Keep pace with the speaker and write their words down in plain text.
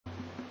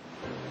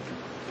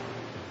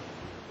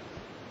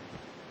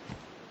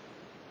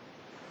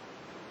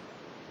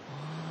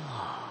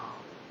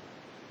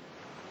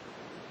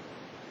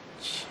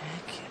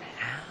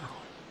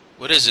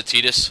What is it,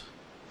 Titus?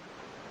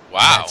 Wow.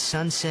 That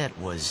sunset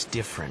was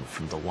different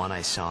from the one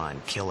I saw in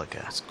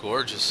Kilika. It's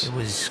gorgeous. It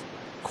was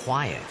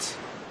quiet,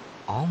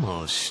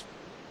 almost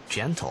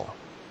gentle.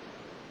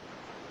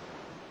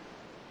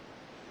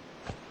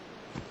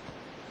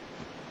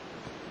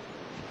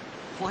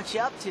 What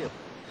you up to?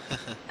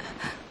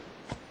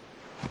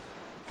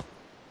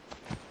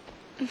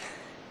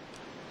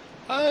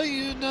 Hi,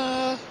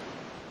 Yuna.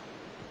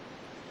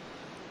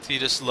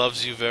 Titus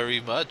loves you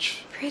very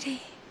much.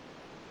 Pretty.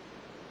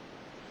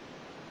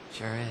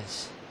 Sure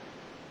is.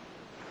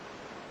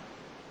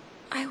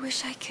 I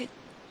wish I could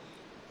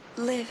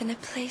live in a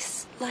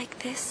place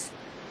like this.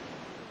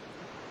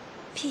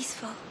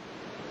 Peaceful.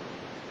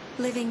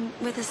 Living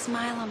with a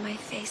smile on my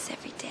face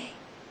every day.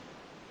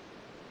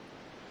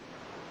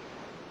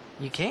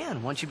 You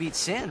can, once you beat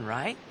sin,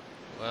 right?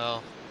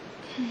 Well,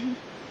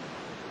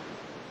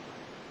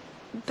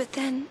 But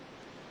then,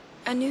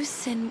 a new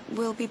sin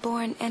will be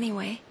born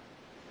anyway.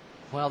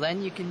 Well,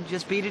 then you can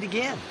just beat it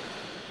again.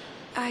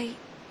 I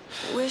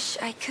wish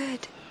I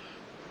could.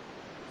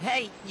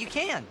 Hey, you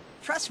can.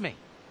 Trust me.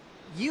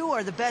 You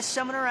are the best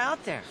summoner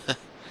out there.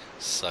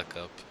 suck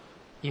up.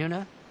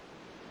 Yuna,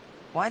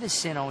 why does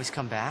sin always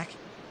come back?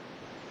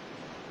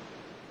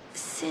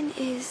 Sin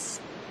is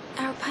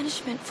our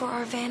punishment for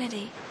our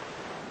vanity.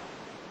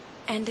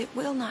 And it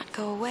will not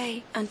go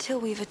away until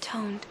we've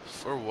atoned.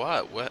 For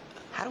what? What?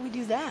 How do we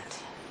do that?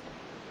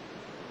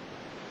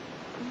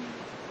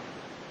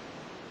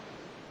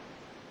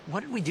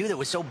 What did we do that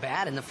was so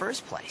bad in the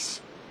first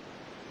place?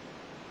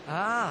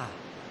 Ah.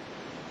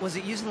 Was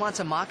it using lots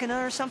of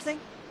machina or something?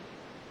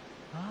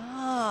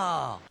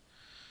 Oh.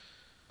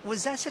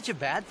 Was that such a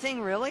bad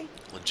thing, really?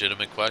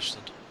 Legitimate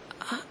question.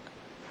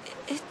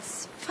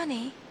 It's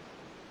funny.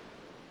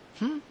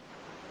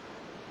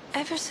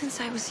 Ever since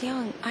I was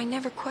young, I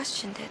never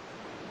questioned it.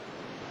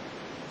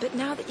 But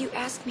now that you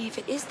ask me if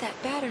it is that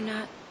bad or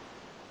not,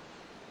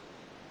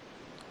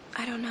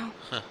 I don't know.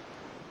 Huh.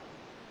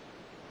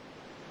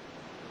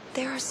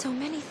 There are so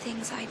many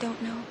things I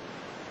don't know.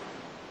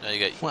 Now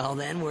you got, Well,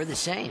 then we're the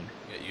same.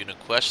 you got Yuna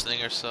questioning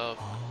herself.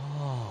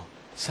 Oh,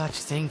 such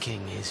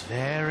thinking is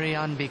very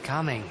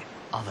unbecoming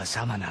of a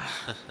summoner.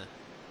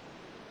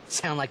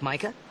 Sound like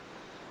Micah?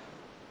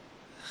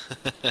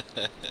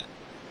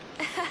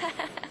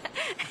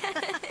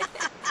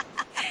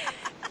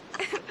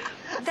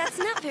 That's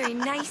not very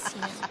nice,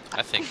 you know.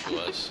 I think it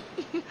was.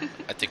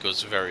 I think it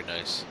was very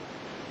nice.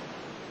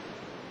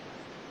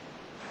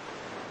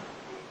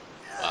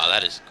 Wow,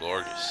 that is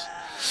gorgeous.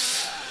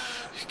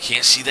 You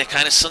can't see that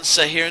kind of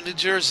sunset here in New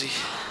Jersey.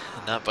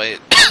 Not by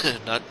it.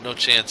 No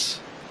chance.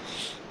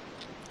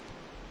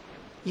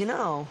 You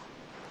know,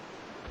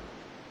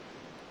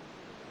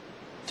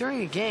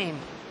 during a game,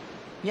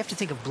 you have to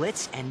think of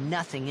blitz and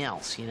nothing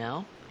else, you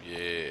know?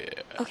 Yeah.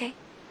 Okay.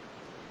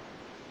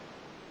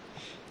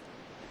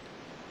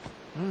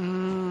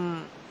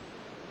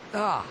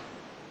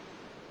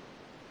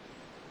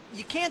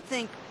 You can't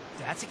think,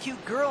 that's a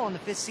cute girl in the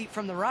fifth seat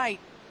from the right.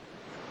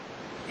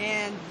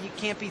 And you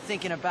can't be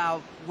thinking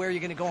about where you're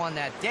going to go on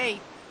that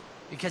date.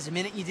 Because the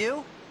minute you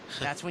do,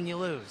 that's when you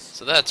lose.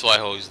 So that's why I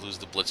always lose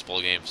the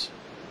Blitzball games.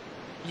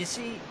 You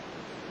see,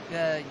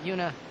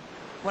 Yuna,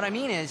 what I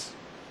mean is,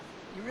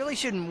 you really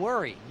shouldn't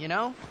worry, you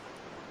know?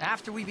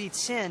 After we beat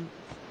sin,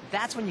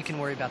 that's when you can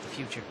worry about the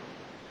future.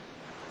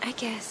 I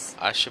guess.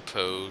 I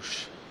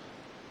suppose.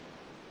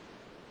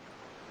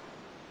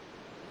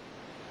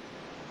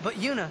 But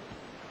Yuna,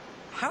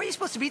 how are you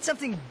supposed to beat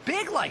something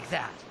big like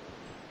that?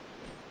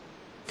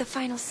 The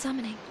final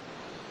summoning.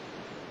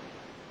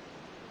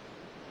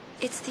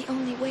 It's the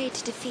only way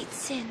to defeat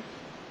sin.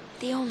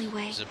 The only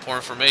way. There's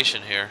important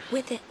information here.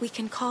 With it, we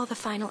can call the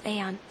final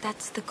Aeon.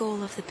 That's the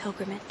goal of the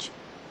pilgrimage.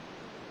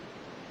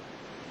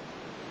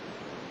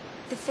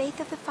 The faith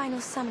of the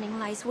final summoning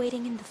lies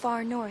waiting in the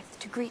far north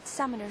to greet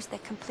summoners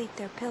that complete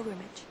their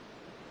pilgrimage.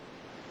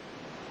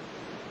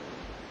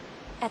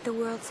 At the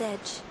world's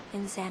edge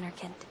in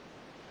Xanarkand.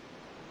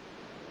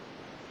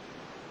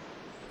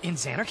 In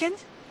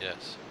Xanarkand?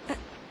 Yes.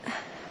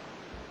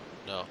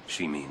 No.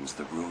 She means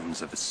the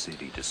ruins of a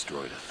city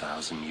destroyed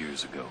 1,000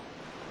 years ago.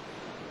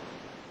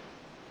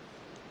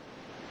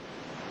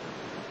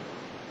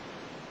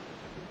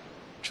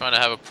 Trying to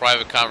have a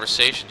private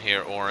conversation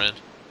here, Orin.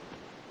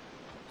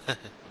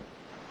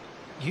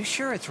 You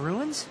sure it's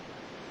ruins?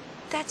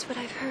 That's what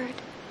I've heard.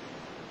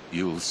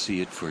 You'll see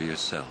it for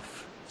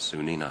yourself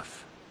soon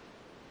enough.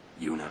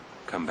 Yuna,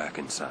 come back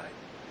inside.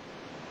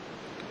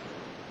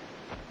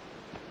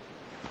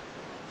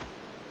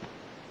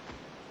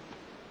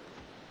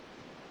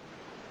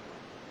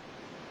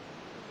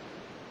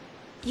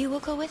 You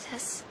will go with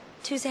us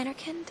to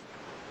Xanarkand?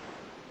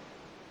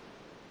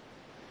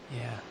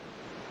 Yeah,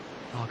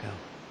 I'll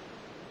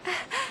go.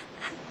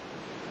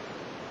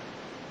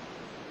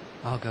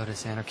 I'll go to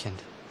Xanarkand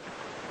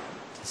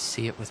to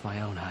see it with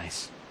my own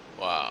eyes.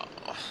 Wow.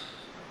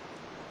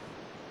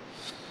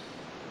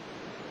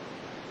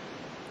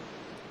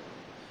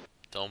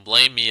 Don't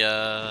blame me.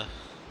 I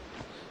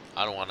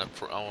don't want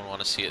to. I don't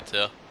want to see it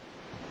too.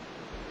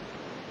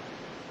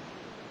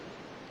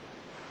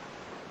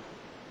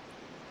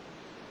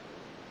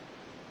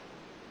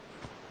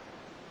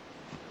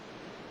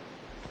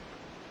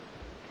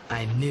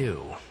 I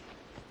knew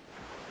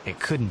it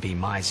couldn't be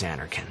my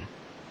Xanarkin,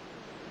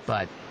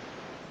 but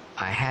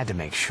I had to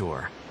make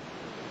sure.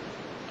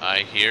 I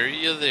hear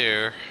you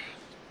there.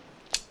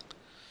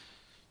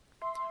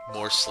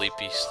 More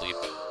sleepy sleep.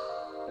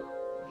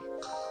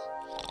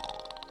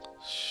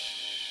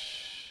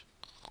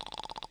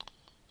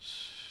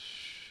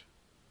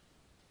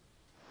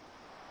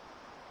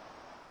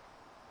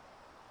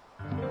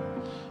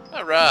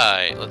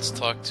 Alright, let's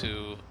talk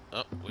to...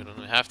 Oh, we don't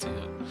even have to.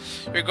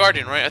 Your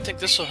guardian, right? I think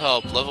this will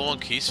help. Level 1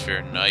 key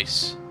sphere,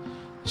 nice.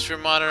 Sphere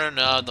monitor,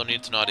 no, don't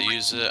need to know how to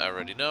use it. I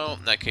already know.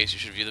 In that case, you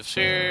should view the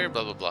sphere,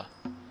 blah, blah, blah.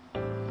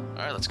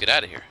 Alright, let's get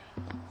out of here.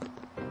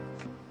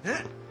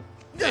 Hey,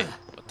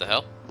 what the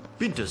hell?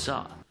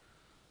 Binta-sa.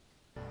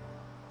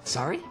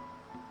 Sorry?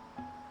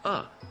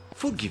 Ah,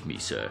 forgive me,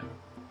 sir.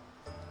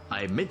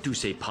 I meant to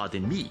say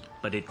pardon me,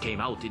 but it came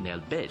out in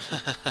Albed.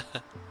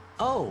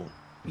 Oh,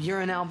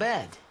 you're in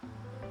Albed.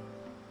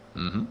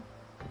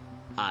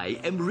 I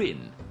am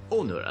Rin,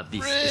 owner of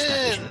this Rin!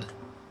 establishment.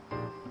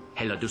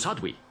 Hela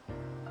Dusadwi.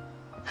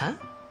 Huh?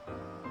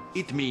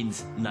 It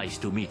means nice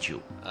to meet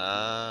you.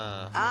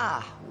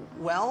 Ah,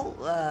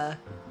 well,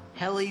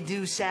 Heli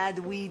do sad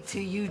we to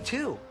you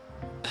too.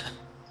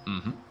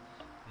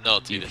 No,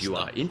 Titus, If you no.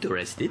 are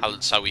interested, How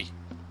sawi?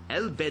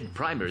 Albed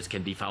primers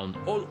can be found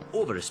all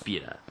over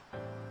Spira.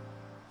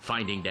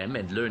 Finding them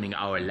and learning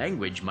our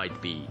language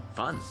might be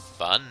fun.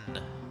 Fun.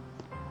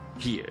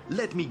 Here,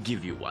 let me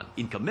give you one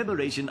in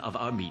commemoration of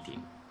our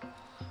meeting.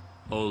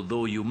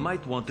 Although you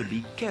might want to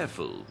be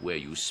careful where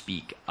you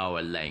speak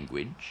our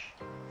language.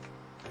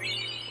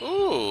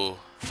 Ooh.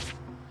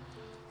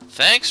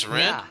 Thanks, Rin.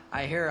 Yeah,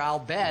 I hear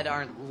Albed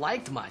aren't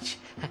liked much.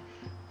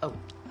 Oh,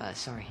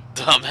 sorry.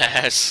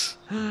 Dumbass.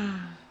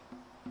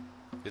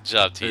 Good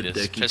job, Titus.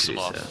 Deki Piss him Krisa.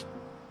 off.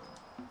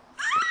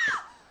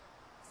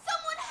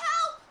 Someone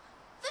help!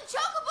 The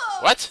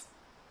Chocobo! What?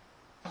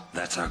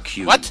 That's our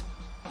cue. What?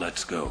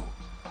 Let's go.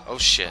 Oh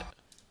shit.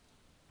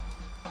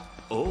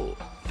 Oh,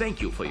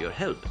 thank you for your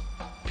help.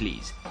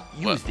 Please,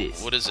 use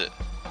this. What is it?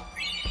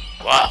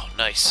 Wow,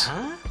 nice.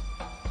 Huh?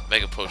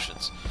 Mega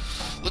potions.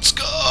 Let's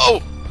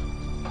go!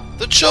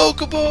 The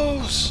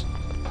Chocobos!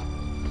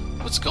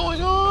 What's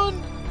going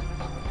on?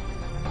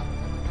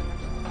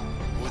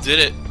 Who did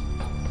it?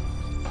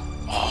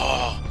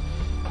 Oh,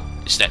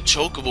 it's that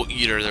Chocobo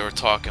Eater they were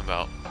talking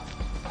about.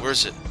 Where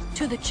is it?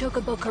 To the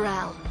Chocobo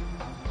Corral.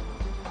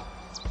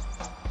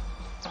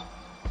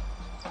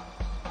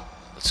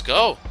 Let's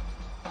go.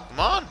 Come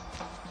on.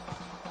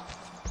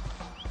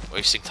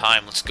 Wasting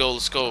time. Let's go,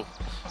 let's go.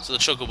 So the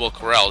Chocobo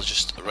Corral is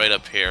just right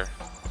up here.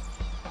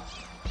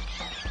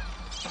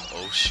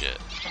 Oh shit.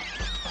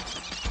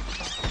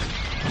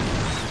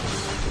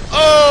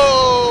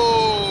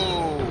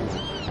 Oh!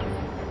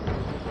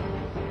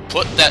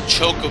 Put that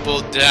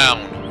Chocobo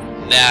down.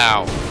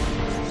 Now.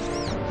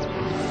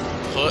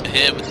 Put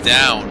him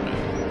down.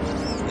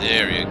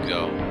 There you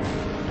go.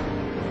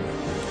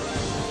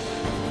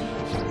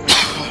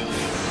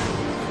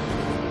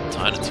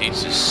 Time to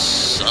teach this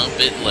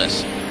son-bit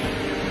lesson.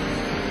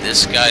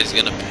 This guy's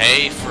gonna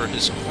pay for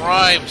his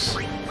crimes.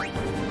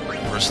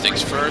 First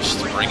things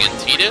first, bring in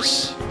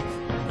Titus.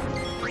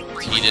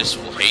 Titus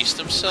will haste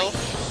himself.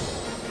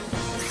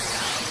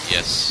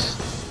 Yes.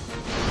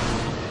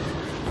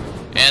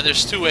 And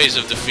there's two ways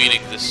of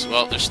defeating this.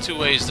 Well, there's two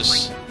ways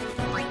this...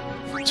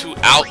 two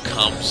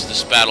outcomes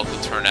this battle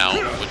could turn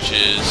out, which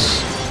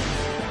is...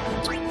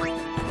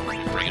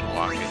 Bring in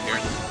Walk in here.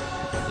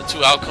 The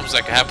two outcomes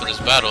that can happen in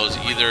this battle is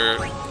either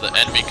the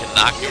enemy can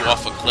knock you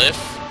off a cliff,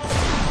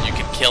 you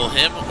can kill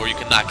him, or you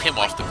can knock him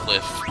off the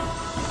cliff.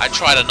 I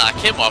try to knock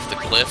him off the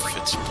cliff.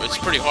 It's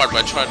pretty hard,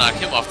 but I try to knock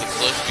him off the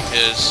cliff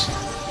because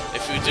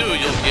if you do,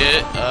 you'll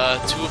get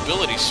 2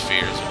 ability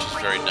spheres, which is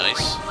very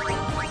nice.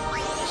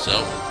 So,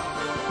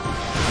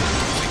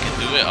 if we can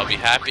do it, I'll be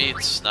happy.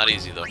 It's not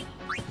easy though.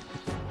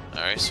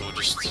 Alright, so we'll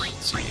just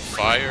see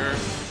fire.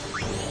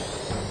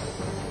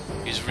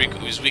 He's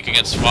weak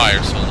against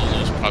fire, so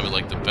Lulu's probably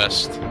like the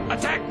best.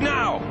 Attack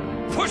now!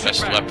 Push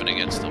Best weapon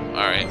against him.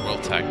 Alright, we'll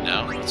attack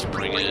now. Let's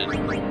bring in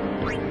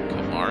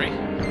Kamari.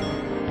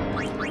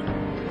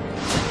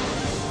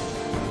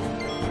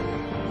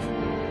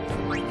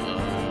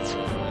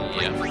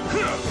 Yeah.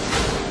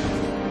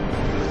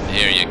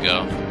 There you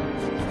go.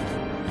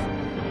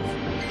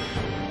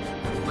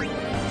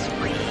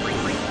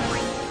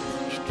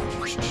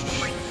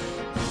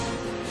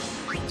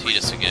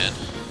 Titus again.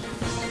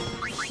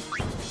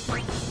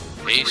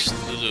 Haste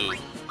Lulu.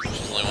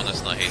 She's the only one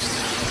that's not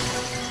hasted.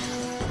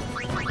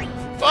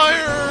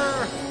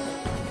 Fire!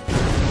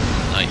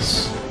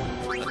 Nice.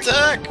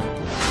 Attack!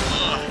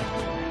 Ugh.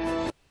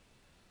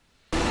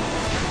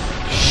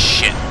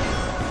 Shit.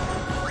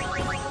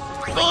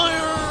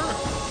 Fire!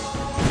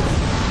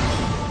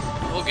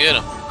 We'll get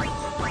him.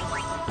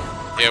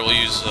 Here, we'll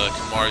use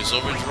Kamari's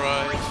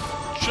overdrive.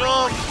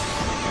 Jump!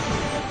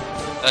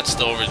 That's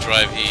the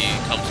overdrive he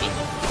comes with.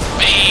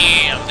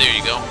 Bam! There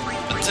you go.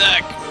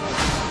 Attack!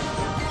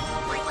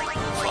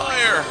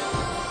 Fire!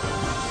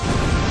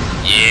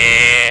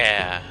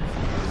 Yeah!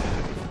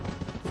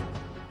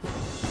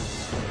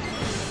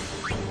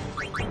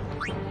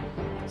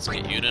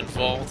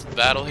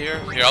 battle here.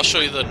 Here, I'll show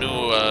you the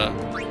new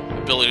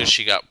ability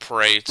she got,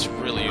 Prey. It's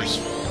really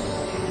useful.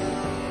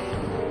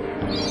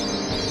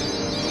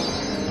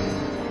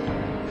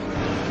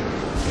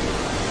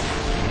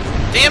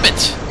 Damn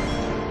it!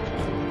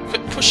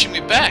 Quit pushing me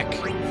back.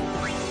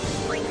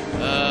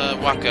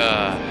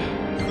 Waka.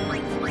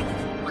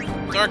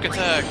 Dark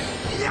attack.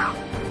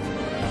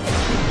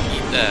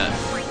 Eat that.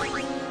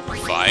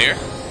 Fire.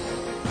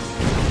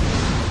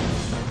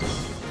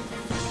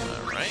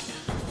 Alright.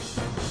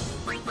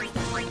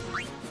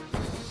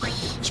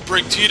 Let's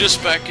bring Titus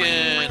back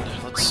in.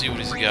 Let's see what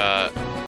he's got.